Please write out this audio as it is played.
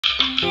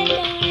Hi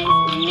guys,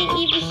 it's me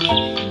Eva here,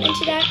 and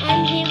today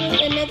I'm here with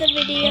another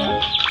video.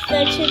 So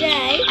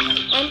today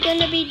I'm going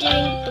to be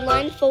doing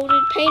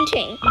blindfolded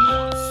painting.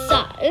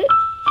 So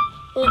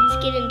let's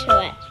get into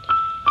it.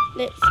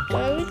 Let's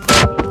go to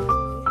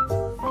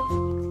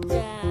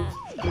the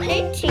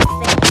painting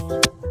thing.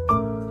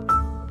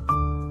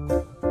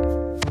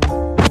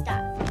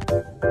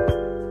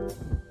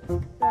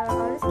 So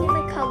I'll just get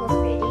my colors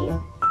ready.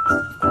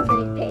 I'm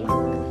getting pink.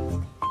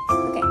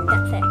 Okay,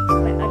 that's it.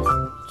 Wait, I'll just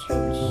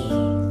change.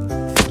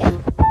 Okay.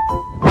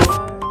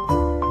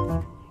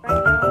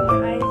 Right now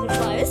my eyes are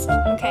closed.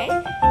 Okay.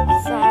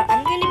 So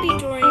I'm going to be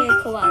drawing a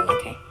koala.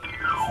 Okay.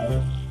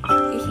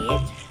 You see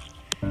it?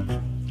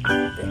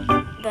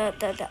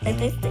 Is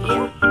this the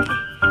ear? Okay.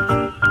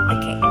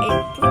 Okay.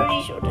 I'm pretty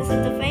sure this is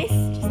the face.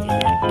 Just do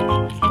that.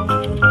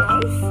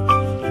 Nice.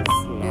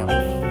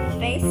 Smelly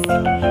face. The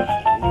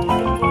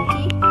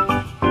body.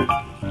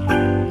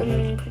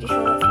 I'm pretty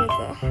sure that's where the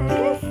head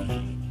is.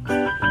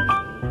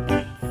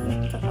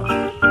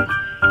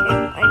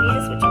 I need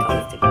to switch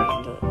colors to green.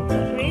 To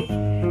green.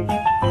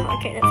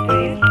 Okay, that's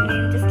green. And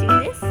then just do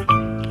this.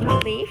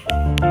 Leaf.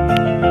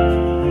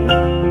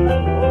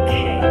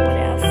 Okay, what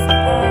else?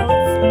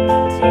 Let's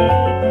do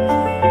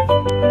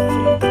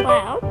some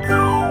clouds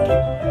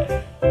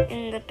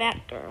in the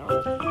background.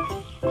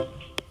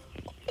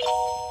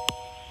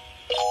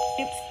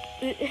 Oops.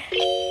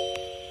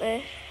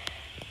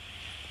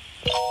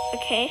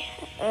 Okay.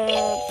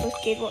 So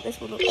scared what this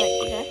will look like. Do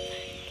that.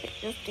 Okay,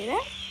 just do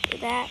that. Do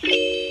that. A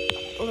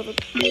little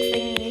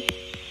thingy.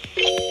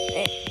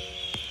 There.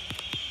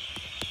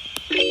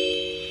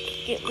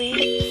 Get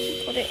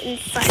leaves. Put it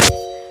inside.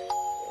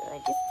 I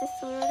guess this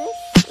is where it is.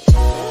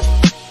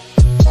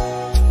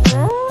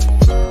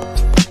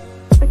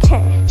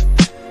 Okay.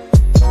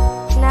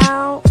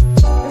 Now.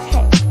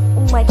 Okay.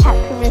 Oh, my cat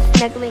is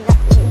snuggling up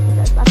to me. He's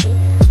so fluffy.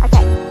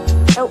 Okay.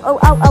 Ow.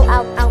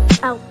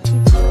 You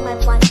took my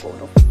blindfold.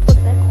 Put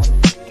it back on.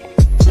 Okay.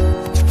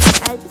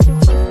 I just do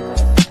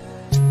close.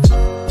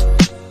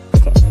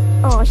 Okay.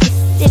 Oh, she's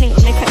sitting on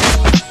the couch.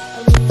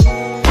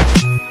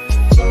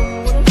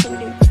 What else should we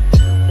do?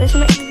 Let's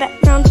make the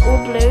background all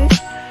blue.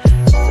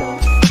 So I'm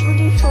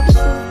pretty sure this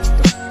is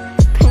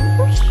the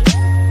paintbrush.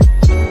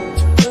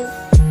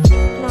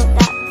 No,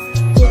 that's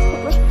the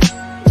paintbrush.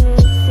 And then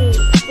see,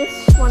 this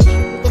one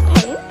should be the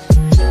paint.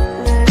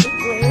 And then the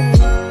blue.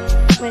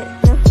 Wait,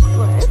 no,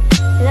 blue.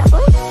 Is that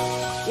blue?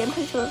 Yeah, I'm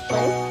pretty sure it's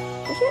blue.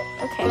 Is it?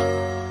 Okay.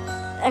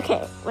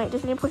 Okay, wait,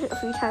 just need to push it a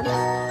few times.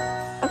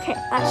 Okay,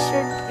 that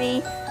should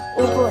be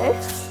all blue.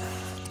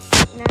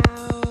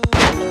 Now,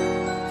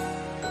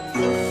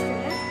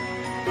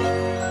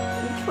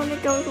 which one is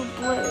going for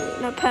blue?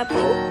 No,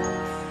 purple.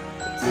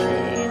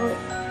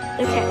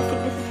 Okay, I think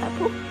this is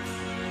purple.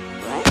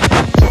 Right?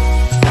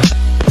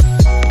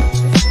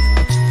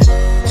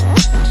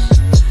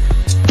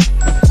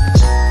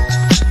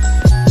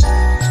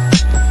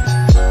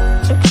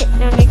 Okay,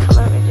 now I need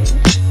color ready.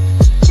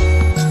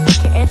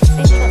 Okay, I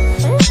think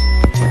that's it.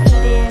 And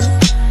then,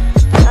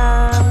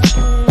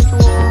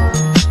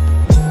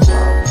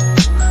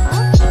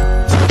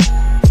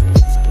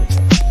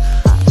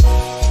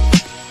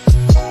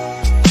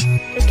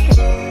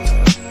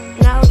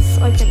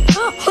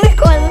 oh my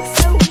god, it looks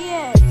so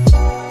weird.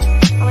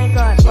 Oh my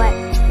god, why?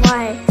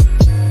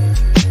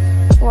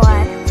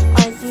 I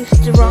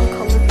used the wrong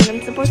colors and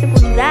I'm supposed to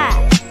put that.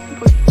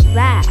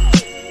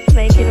 To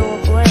make it all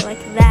blue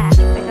like that.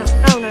 Wait, no,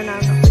 I'm not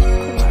putting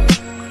color.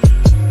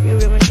 You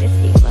ruined this,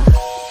 Eva.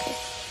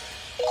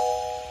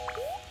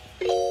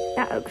 Okay.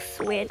 That looks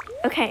weird.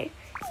 Okay,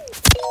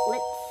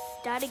 let's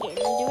start again and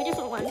do a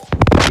different one.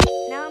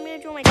 Now I'm gonna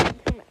draw my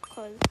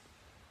clothes.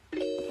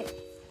 Okay,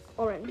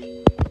 orange.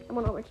 I'm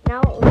on orange.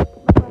 Now I'll put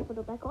my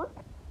blindfold back on.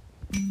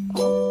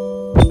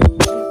 Oh my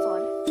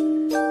god.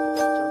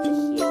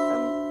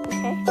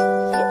 Okay.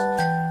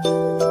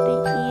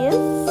 The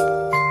ears.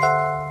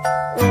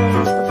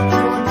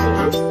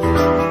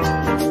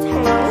 The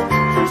tail.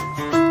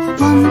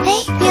 One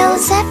day we'll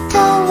set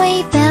away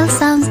bell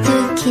sounds to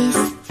kiss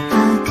a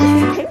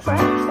girl. Okay,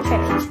 right.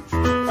 Okay.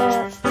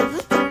 Is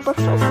this the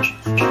brushes?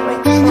 Wait.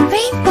 When the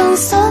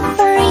rainbow's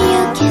over,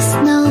 you kiss,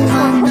 no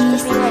one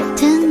needs to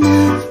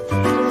know.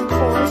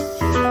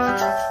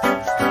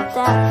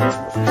 That.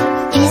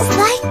 It's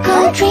like a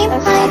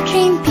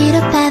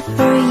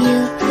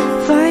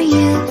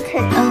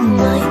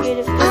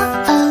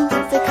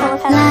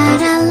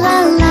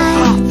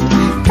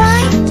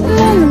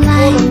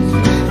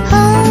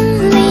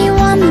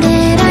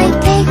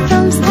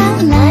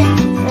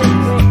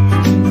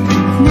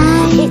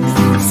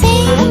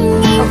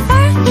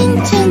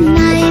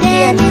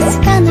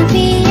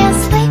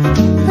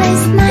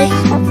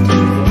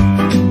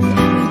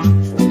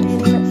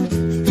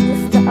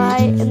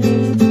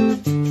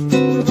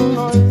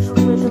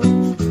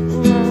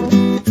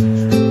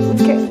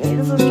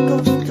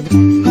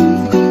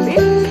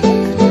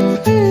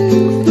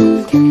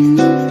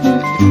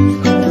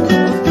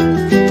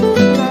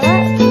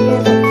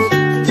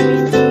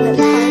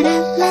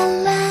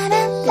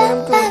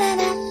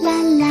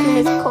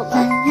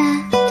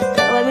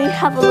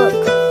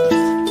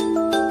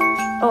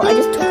Oh, I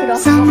just took it off.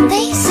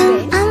 Someday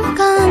soon I'm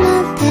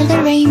gonna tell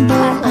the rainbow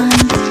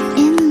I'm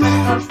in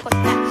love. Put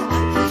that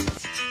on.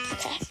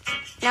 Okay.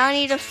 Now I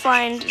need to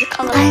find the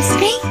color. Ice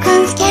cream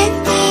cones,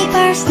 candy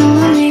bars, no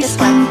one else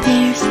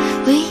compares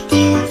with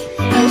you.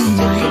 Oh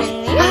my,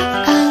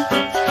 oh,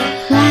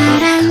 la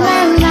la la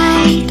la,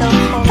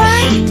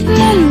 bright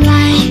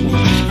moonlight,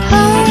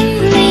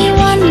 only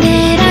one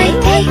that I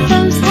take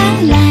from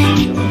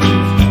starlight.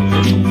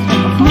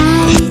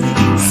 Night,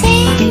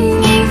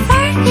 singing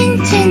for you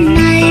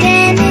tonight,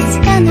 and it's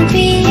gonna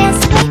be a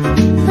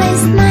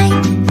sleepless night.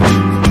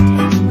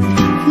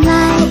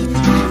 Light,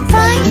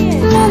 bright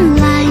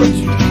moonlight,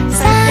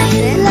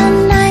 silent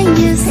night,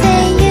 you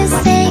say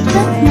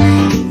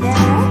goodnight.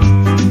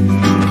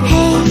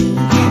 Hey,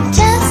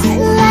 just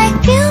like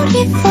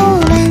beautiful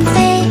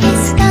Wednesday,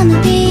 it's gonna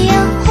be a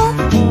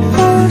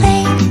hopeful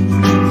day.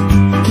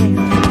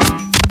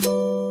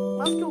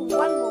 Let's do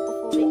one more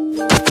before we.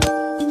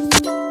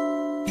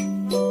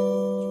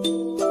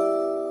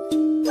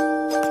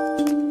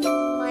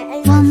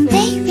 One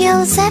day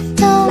we'll step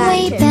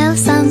away, bell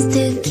sounds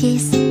to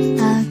kiss a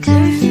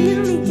girl.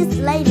 Literally just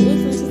lady,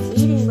 even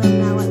she's eating right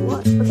now. Like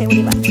what? Okay, what do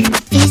you want?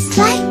 It's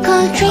like a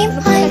dream,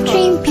 I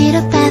dream,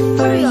 Peter Pat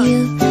for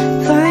you,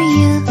 for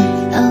you.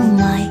 Oh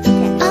my,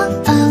 oh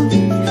oh,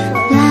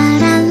 la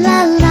la la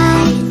la,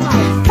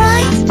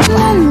 bright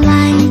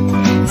moonlight,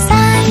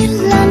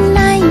 silent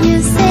night, you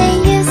say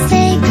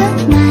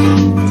goodnight.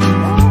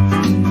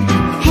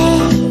 Hey,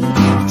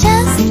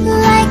 just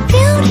like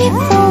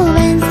beautiful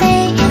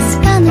Wednesday, it's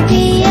gonna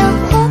be a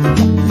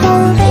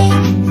hopeful day.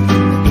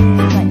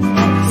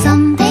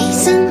 Someday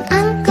soon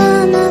I'm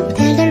gonna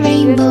tell the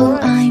rainbow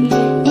I'm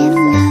in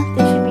love.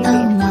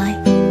 Oh my,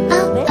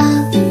 oh oh.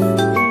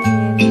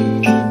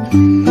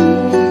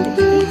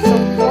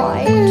 Some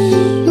white.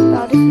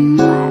 Now this is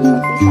black. This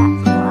is that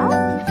black.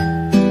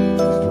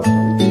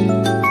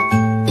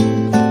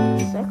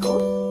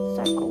 Circles,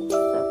 circle,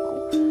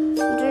 circle.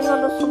 I'm doing all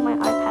this on my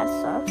iPad,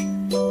 so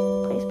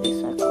please be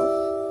circles.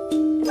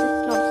 If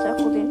it's not a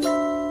circle, then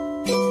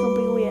this will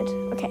be weird.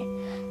 Okay,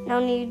 now I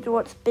need to draw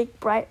its big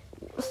bright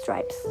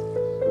stripes.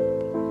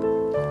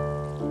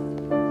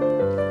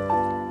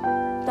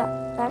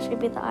 That should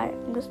be the eye.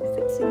 I'm just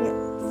fixing it.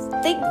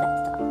 Think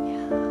that's the eye.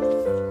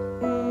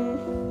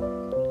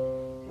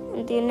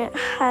 And then it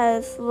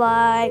has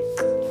like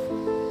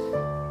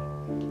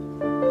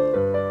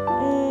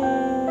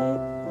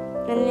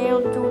and then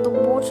I'll do the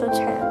water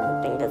channel.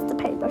 I think that's the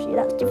paintbrush. Yeah,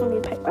 that's definitely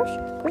the paintbrush.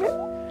 Push it.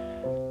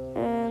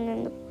 And then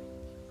the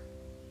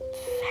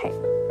paint.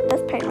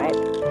 That's paint, right?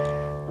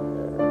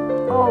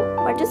 Oh,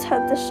 I just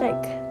heard this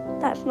shake.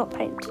 That's not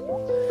paint.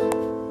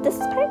 This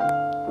is paint?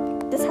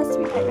 This has to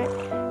be paint, right?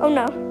 Oh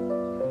no.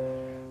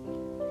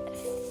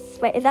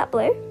 Wait, is that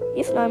blue?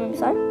 Yes, no, I mean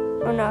so.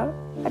 Oh no.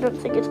 I don't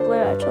think it's blue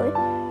actually.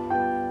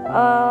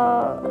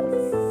 I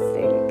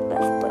think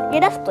that's blue. Yeah,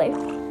 that's blue.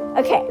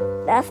 Okay,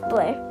 that's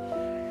blue.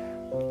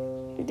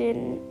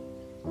 Then,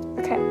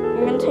 okay,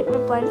 I'm gonna take my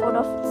blindfold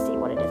off and see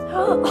what it is.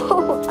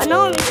 Oh, I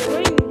know it's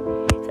green.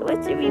 It's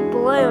supposed to be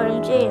blue,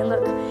 OMG. And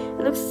look,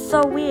 it looks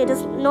so weird. It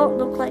does not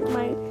look like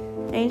my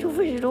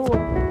angelfish at all.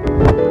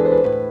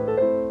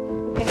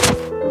 Okay,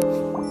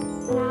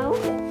 now,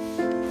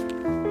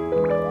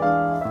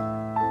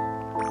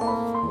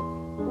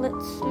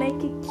 let's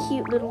make a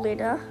cute little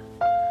letter.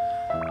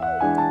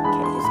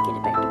 Okay, just get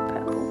it back to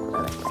purple because I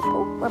like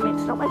purple. Well, I mean,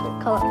 it's not my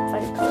favorite color, my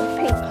favorite color is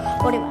pink.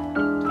 Whatever.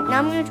 Okay, now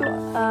I'm going to draw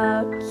a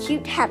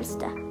cute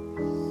hamster.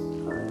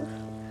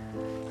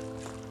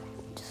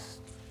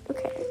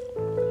 Okay.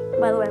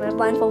 By the way, my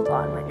blindfold's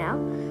on right now.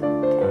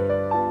 Okay.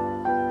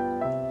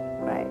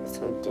 Right,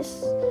 so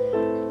this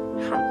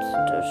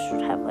hamster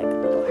should have like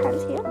little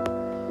hands here.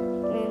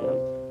 And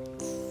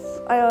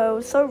I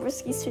was so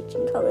risky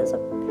switching colors.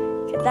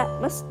 Okay, that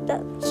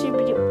should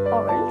be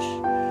orange.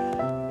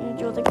 And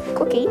draw the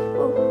cookie.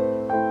 Oh,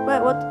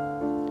 wait, what?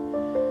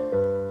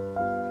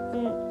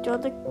 And draw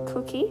the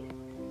cookie.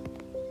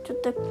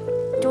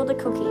 Draw the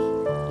cookie.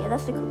 Yeah,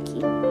 that's the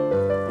cookie.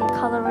 And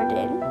color it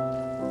in.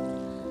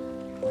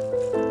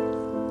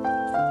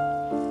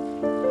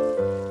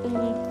 And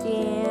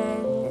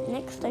then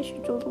next I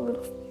should draw the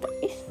little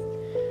face.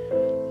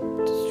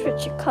 Just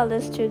switch your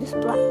colors to this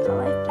black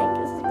color. I think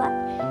this is black.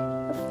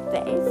 The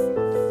face.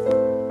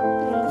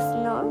 And this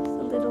nose, a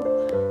little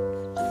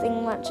thing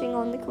matching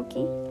on the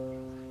cookie.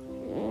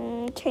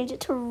 Change it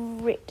to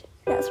red.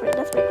 That's red,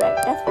 right, that's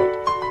red.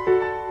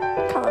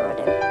 Color it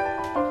in.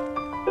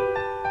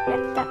 Yeah,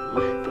 that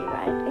might be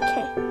right.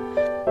 Okay.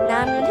 Now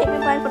I'm gonna take my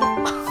blindfold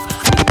off.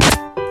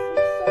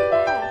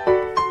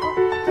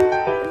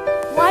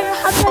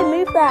 How did I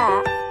move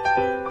that?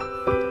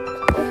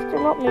 Just do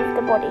not move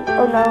the body.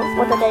 Oh no,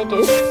 what did I do?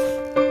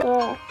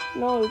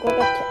 No, go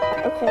back to.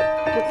 Okay,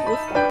 what's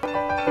this one?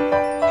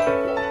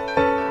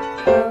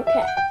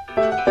 Okay.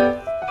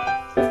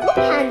 There's no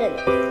hand in it.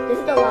 This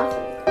is the last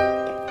one.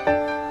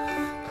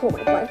 Pull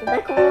my blindfold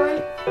back on.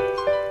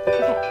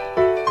 Okay.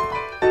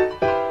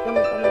 Oh my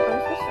god, my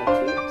blindfold is so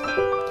cute.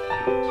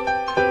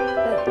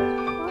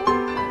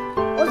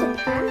 Oh, some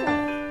hands on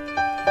it.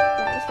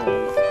 Yeah, this one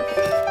is.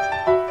 Okay.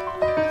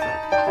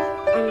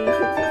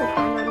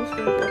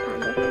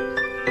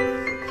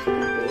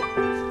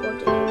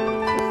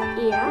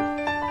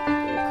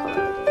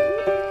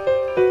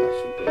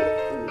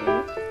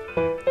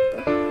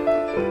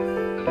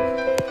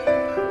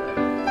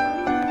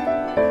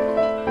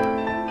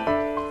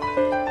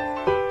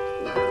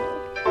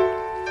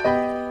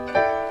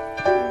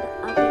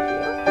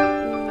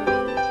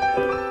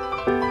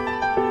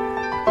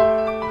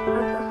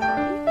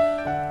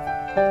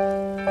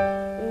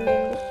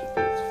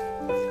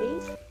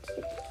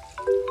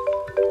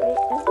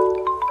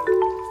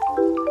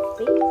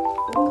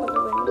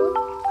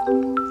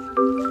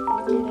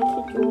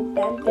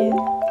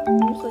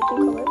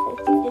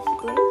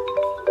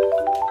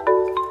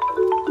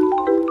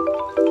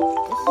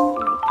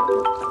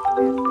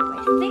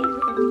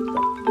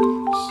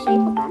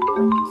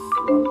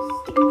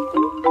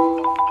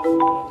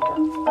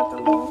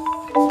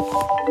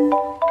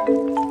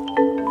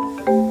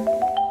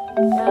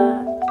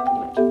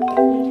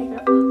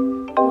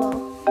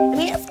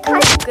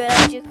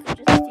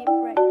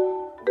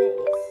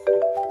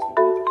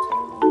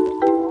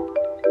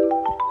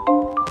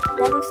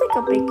 looks like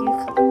a big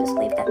eucalyptus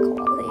leaf, that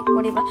quality,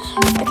 whatever.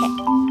 Okay.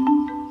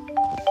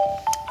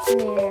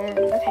 And,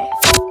 okay.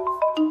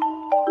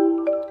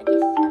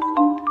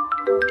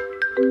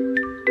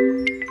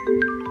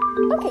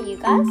 Okay, you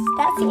guys,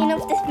 that's the end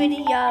of this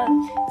video.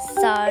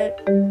 So,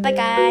 bye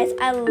guys.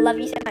 I love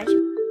you so much.